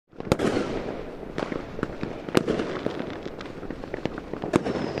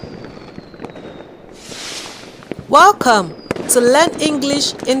Welcome to Learn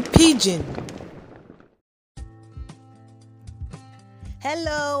English in Pidgin.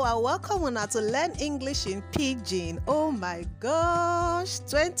 Hello and welcome una to Learn English in Pidgin. Oh my gosh,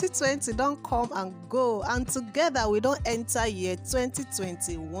 2020 don't come and go, and together we don't enter year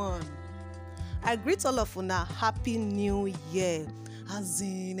 2021. I greet all of una happy new year. As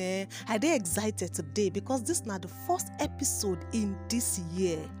in, I dey excited today because this is not the first episode in this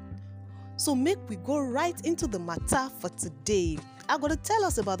year. So make we go right into the matter for today. I'm going to tell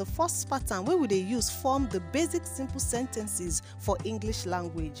us about the first pattern where we dey use form the basic simple sentences for English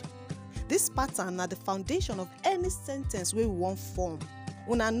language. This pattern na the foundation of any sentence wey we wan form.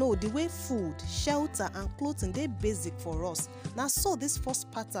 Una know the way food, shelter and clothing dey basic for us. Na so this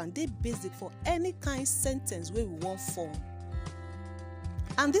first pattern dey basic for any kind sentence wey we wan form.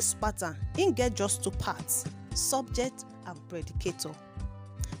 And this pattern, im get just two parts, subject and predicator.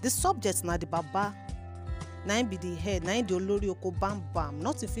 The subject na the baba, na im be the head, na im the olori oko bam bam,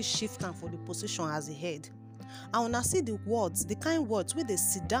 nothing fit shift am for the position as the head. And una see the words, the kind words wey dey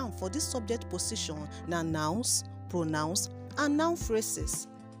sit down for this subject position na nouns, pronouns and noun phrases.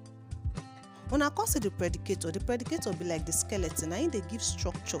 Una come see the predicator be like the skeleton, na im dey give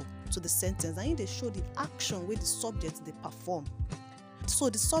structure to the sentence, na im dey show the action wey the subject dey perform.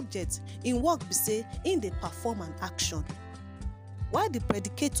 So the subject, im work be say im dey perform an action, while the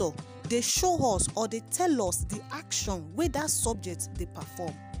predicator dey show us or dey tell us the action wey that subject dey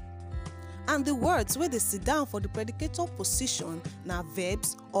perform. And the words wey dey sit down for the predicator position na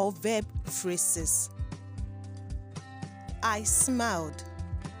verbs or verb phrases. I smiled.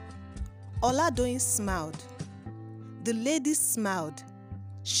 Oladoyin smiled. The lady smiled.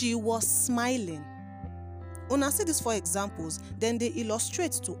 She was smiling. Una see these four examples, then they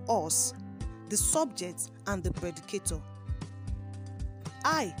illustrate to us the subject and the predicator.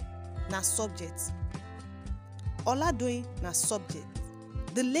 I na subject, Oladoyin na subject,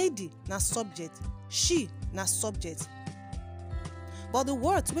 the lady na subject, she na subject. But the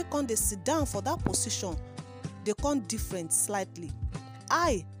words wey come dey sit down for that position dey come different slightly.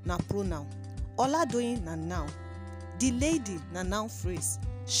 I na pronoun, Oladoyin na noun, the lady na noun phrase,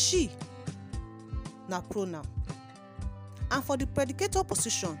 she na pronoun. And for the predicator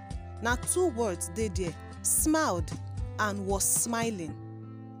position, na two words dey there, smiled and was smiling.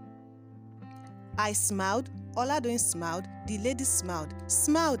 I smiled, Oladoyin smiled, the lady smiled.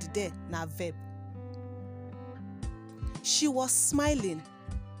 Smiled there na verb. She was smiling.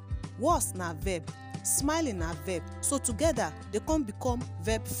 Was na verb. Smiling na verb. So together they come become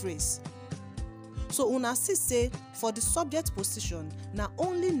verb phrase. So una see say for the subject position na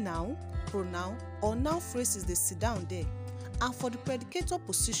only noun, pronoun or noun phrases dey sit down there. And for the predicator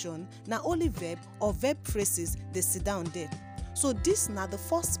position na only verb or verb phrases dey sit down there. So this na the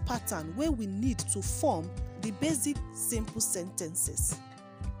first pattern wey we need to form the basic simple sentences.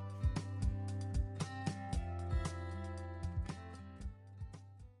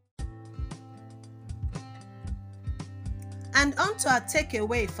 And on to our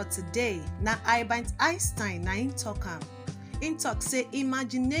takeaway for today, na Albert Einstein na im talk am. Im talk say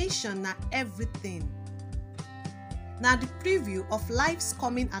imagination na everything. Na the preview of life's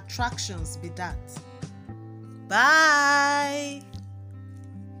coming attractions be that. Bye!